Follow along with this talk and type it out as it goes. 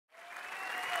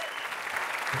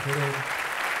It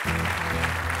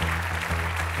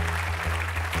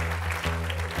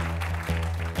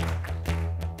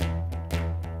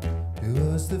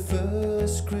was the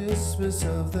first Christmas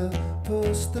of the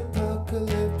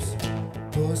post-apocalypse,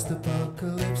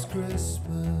 post-apocalypse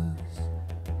Christmas.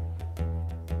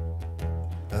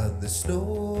 And the snow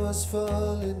was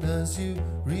falling as you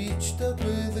reached up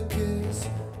with a kiss.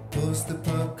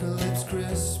 Post-apocalypse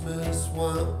Christmas,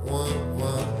 wah, wah,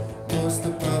 wah.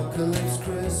 Post-apocalypse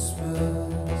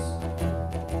Christmas.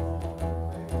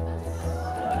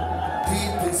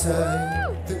 Deep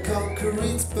inside the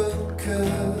concrete bunker.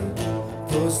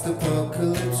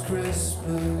 Post-apocalypse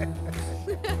Christmas.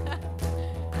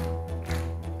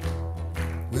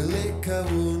 We lick our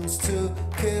wounds to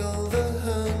kill the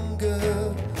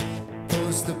hunger.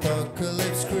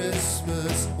 Post-apocalypse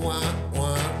Christmas, wah,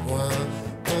 wah, wah.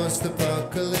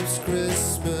 Post-apocalypse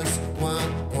Christmas, wah,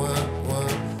 wah, wah.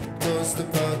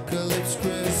 Post-apocalypse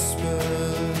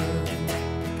Christmas.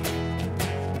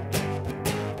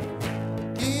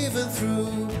 Even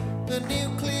through a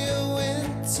nuclear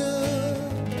winter,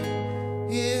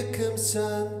 here comes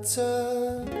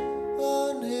Santa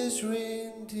on his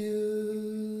reindeer.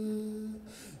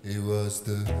 It was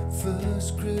the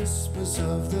first Christmas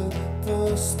of the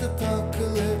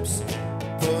post-apocalypse,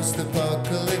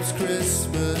 post-apocalypse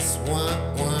Christmas, wah,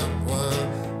 wah, wah.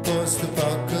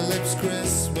 Post-apocalypse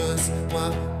Christmas,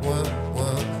 wah, wah,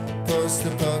 wah.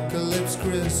 Post-apocalypse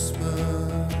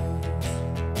Christmas.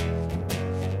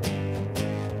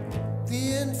 The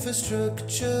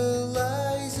infrastructure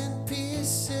lies in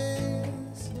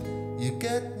pieces. You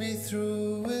get me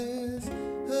through with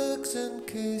hugs and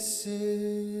kisses.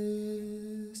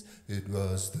 It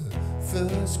was the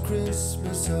first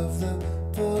Christmas of the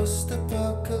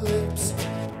post-apocalypse,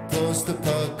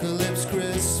 post-apocalypse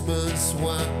Christmas,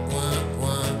 wah, wah,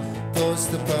 wah.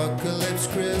 Post-apocalypse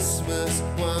Christmas,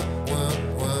 wah, wah,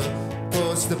 wah.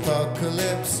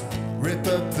 Post-apocalypse, rip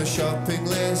up the shopping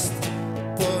list.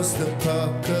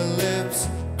 Post-apocalypse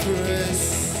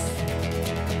Christmas.